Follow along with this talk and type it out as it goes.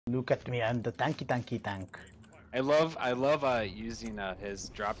Look at me, I'm the tanky tank. I love using his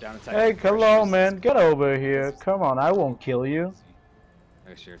drop down attack. Hey, before he hello uses man, his get over here. Come on, I won't kill you.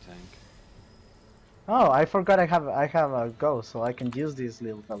 There's your tank. Oh, I forgot I have a ghost, so I can use this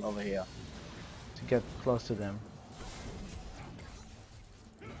little fellow over here to get close to them.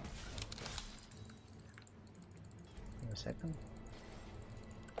 Give me a second.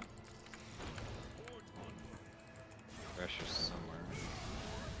 Pressure somewhere.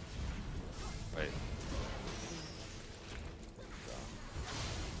 Wait.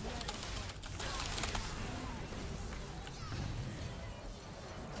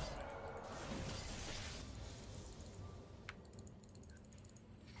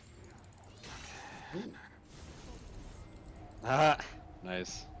 Ah,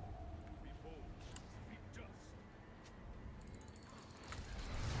 nice.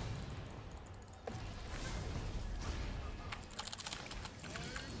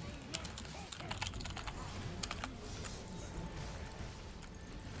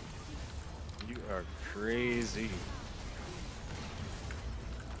 You are crazy.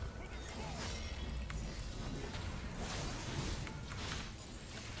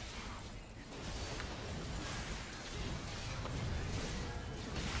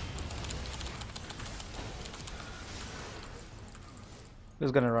 Who's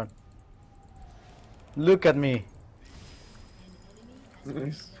gonna run? Look at me.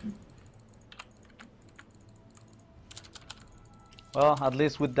 Nice. Well, at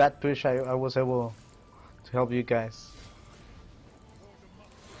least with that push I was able to help you guys.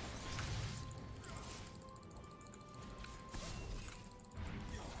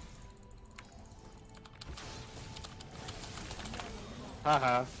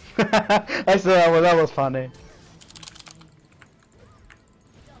 Haha. I saw that was funny.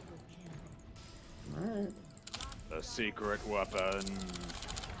 Alright. The secret weapon.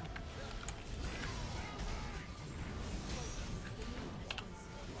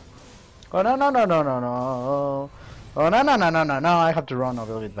 Oh no no no no no no! Oh no no no no no no! I have to run a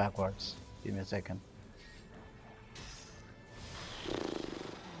little bit backwards. Give me a second.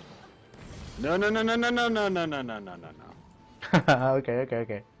 No no no no no no no no no no no no no. Okay okay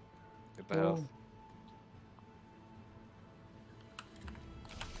okay. Get the health.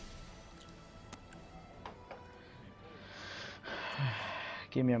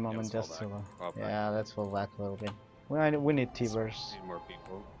 Give me a moment let's fall just back. to. Fall back. Yeah, let's fall back a little bit. We need T-verse. Need more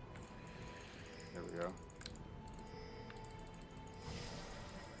people. There we go.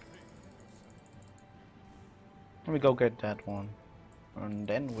 Let me go get that one, and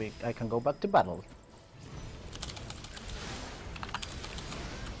then I can go back to battle.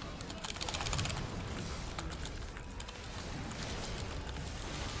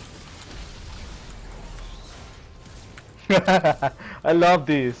 I love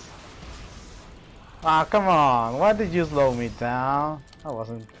this. Ah, come on! Why did you slow me down? That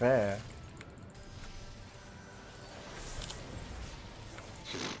wasn't fair.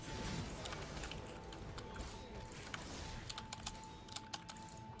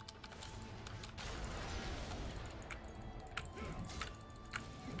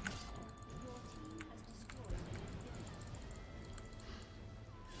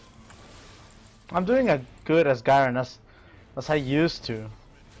 I'm doing as good as Garen as I used to.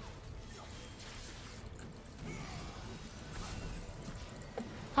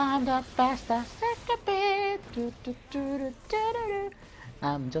 I'm the fastest bit.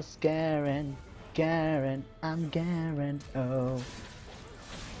 I'm just Garen, Garen, I'm Garen. Oh.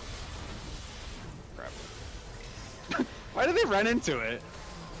 Crap. Why did they run into it?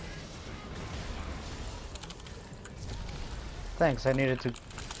 Thanks, I needed to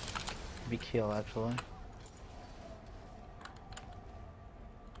be killed actually.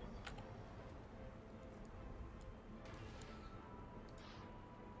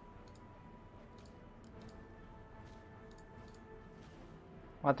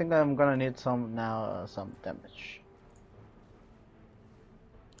 I think I'm gonna need some now, some damage.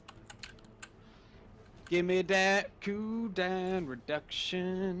 Give me that cooldown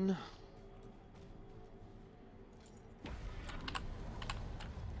reduction.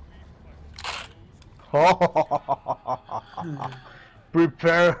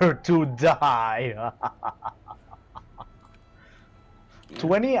 Prepare to die.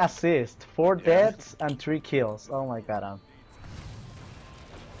 20 assists, 4 Yeah. deaths, and 3 kills. Oh my god.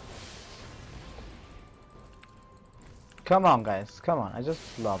 Come on, guys. Come on. I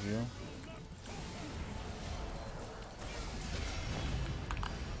just love you.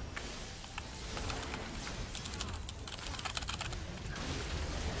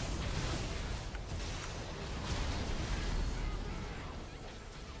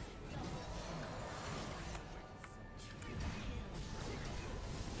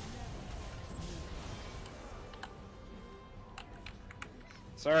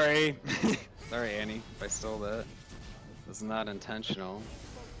 Sorry. Sorry, Annie, if I stole that. It was not intentional.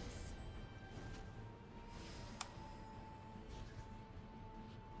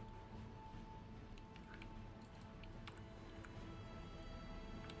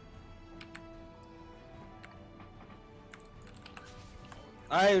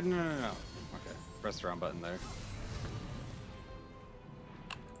 No. Okay, press the wrong button there.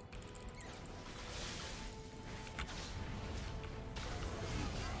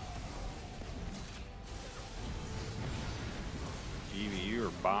 Kiwii, you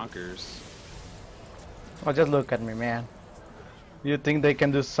are bonkers. Oh, just look at me, man. You think they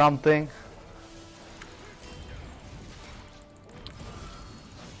can do something?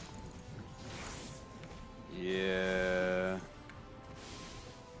 Yeah.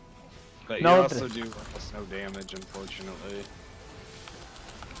 But No, you also do almost no damage, unfortunately.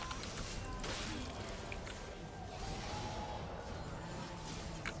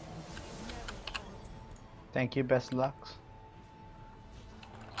 Thank you, best lucks.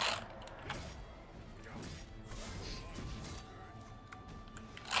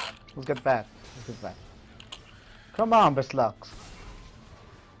 Let's get back. Let's get back. Come on, best lucks.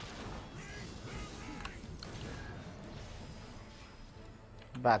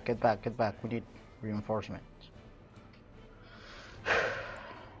 Back, get back, get back. We need reinforcement.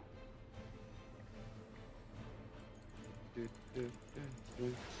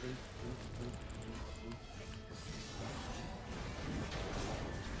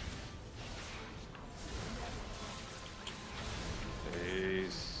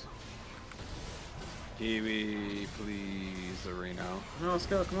 Peace. Kiwii, please, Arena. No, let's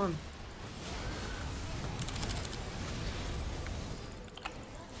go, come on.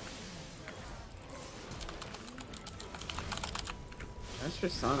 That's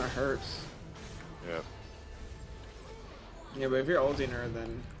just Sana hurts. Yep. Yeah, but if you're ulting her,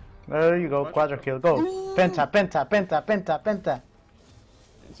 then There you go, quadra kill, go. Penta, penta, penta, penta, penta.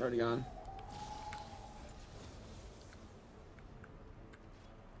 it's already gone.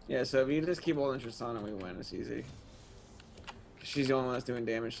 Yeah, so if you just keep holding Tristana, we win. It's easy. She's the only one that's doing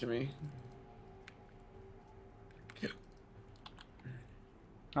damage to me.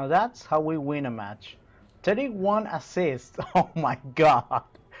 Now that's how we win a match. 31 assists. Oh my god.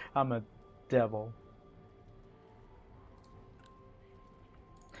 I'm a devil.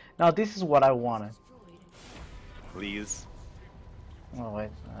 Now this is what I wanted. Please. Oh wait,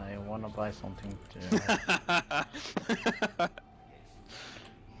 I wanna buy something to...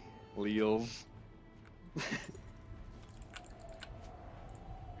 Leals.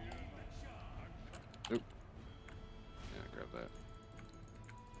 Oop. Yeah, grab that.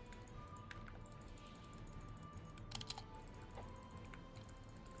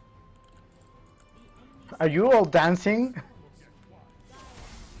 Are you all dancing?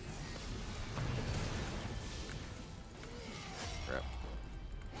 Crap.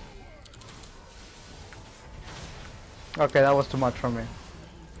 Okay, that was too much for me.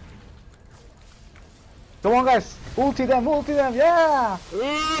 Come on guys, ulti them, yeah!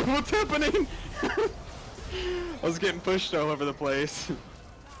 Ooh, what's happening? I was getting pushed all over the place.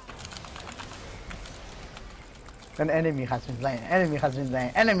 An enemy has been slain, enemy has been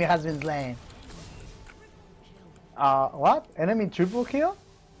slain, enemy has been slain. What? Enemy triple kill?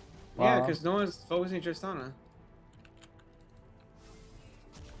 Yeah, Wow. because no one's focusing Tristana.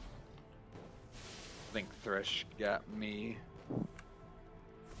 I think Thresh got me.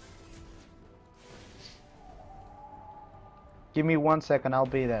 Give me 1 second, I'll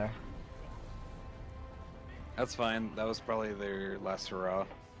be there. That's fine. That was probably their last hurrah.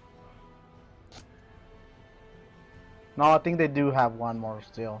 No, I think they do have one more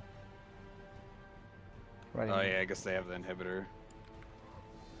still. Right. Oh yeah, I guess they have the inhibitor.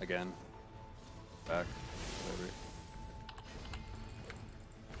 Again. Back. Whatever.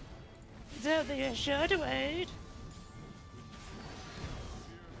 So they are sure to wait.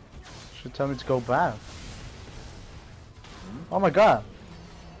 Should tell me to go back. Oh my god.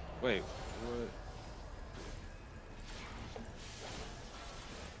 Wait, what?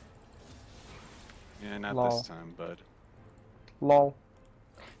 Yeah, not Lol. this time, bud. Lol.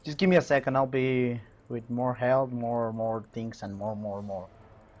 Just give me a second, I'll be with more health, more things, and more.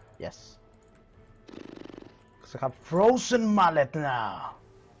 Yes. Cause I have frozen mallet now.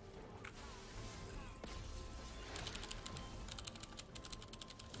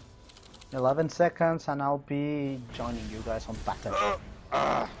 "11 seconds and I'll be joining you guys on battle."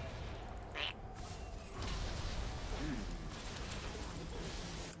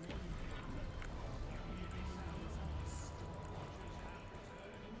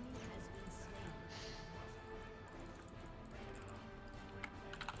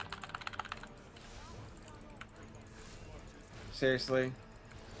 Seriously.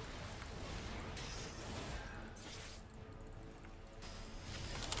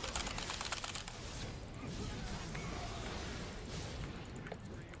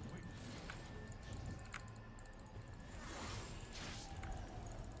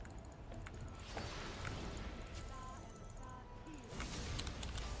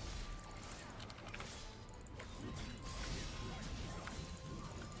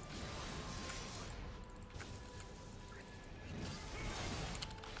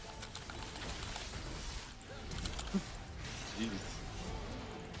 Jeez.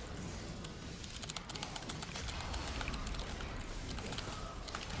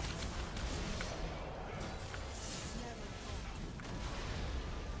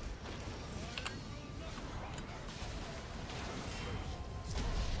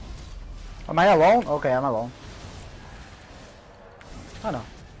 Am I alone? Okay, I'm alone. Oh no.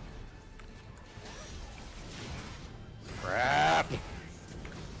 Crap.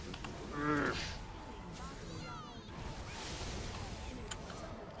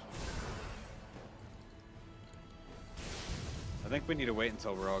 I think we need to wait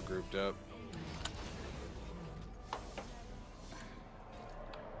until we're all grouped up.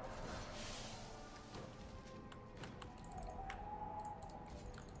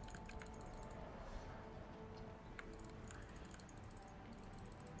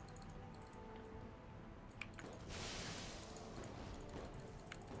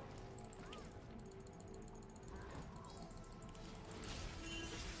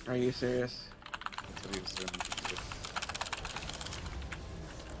 Are you serious? That's what he was doing.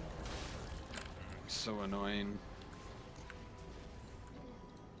 So annoying.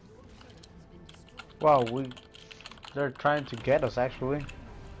 Wow, they're trying to get us actually.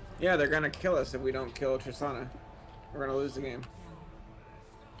 Yeah, they're gonna kill us if we don't kill Tristana. We're gonna lose the game.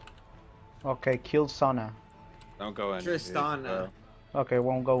 Okay, kill Sana. Don't go in. Tristana. Okay,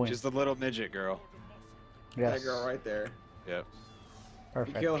 won't go in. She's the little midget girl. Yes. That girl right there. Yep. You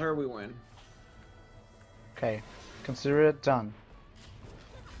Perfect. kill her, we win. Okay, consider it done.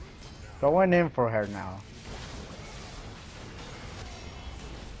 Going in for her now.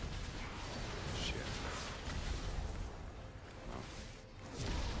 Shit.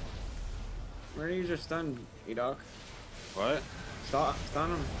 We're gonna use your stun, Edock. What? Stun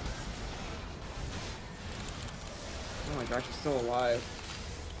him. Oh my gosh, she's still alive.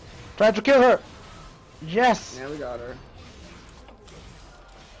 Try to kill her! Yes! Yeah, we got her.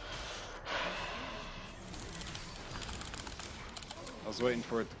 I was waiting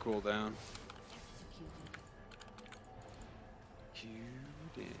for it to cool down. Cool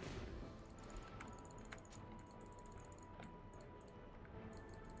down.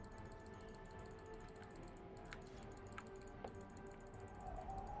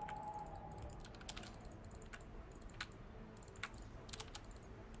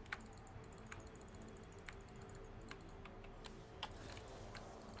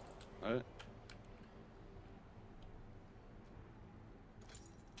 What?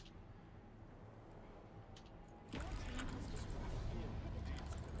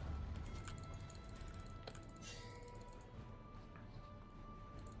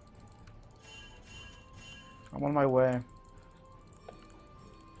 I'm on my way.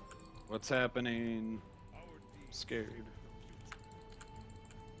 What's happening? I'm scared.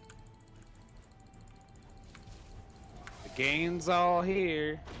 The game's all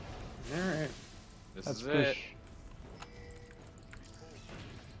here. Alright. This Let's is push. it.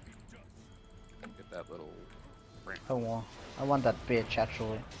 Get that little. I want that bitch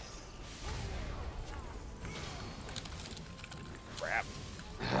actually. Crap.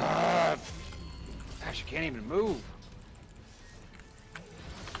 Gosh, I can't even move.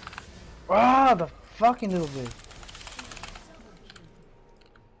 Ah, the fucking little bitch.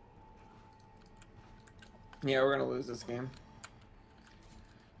 Yeah, we're gonna lose this game.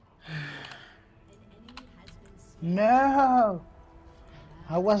 No!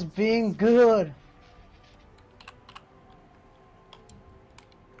 I was being good.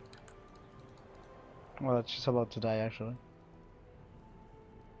 Well, she's about to die actually.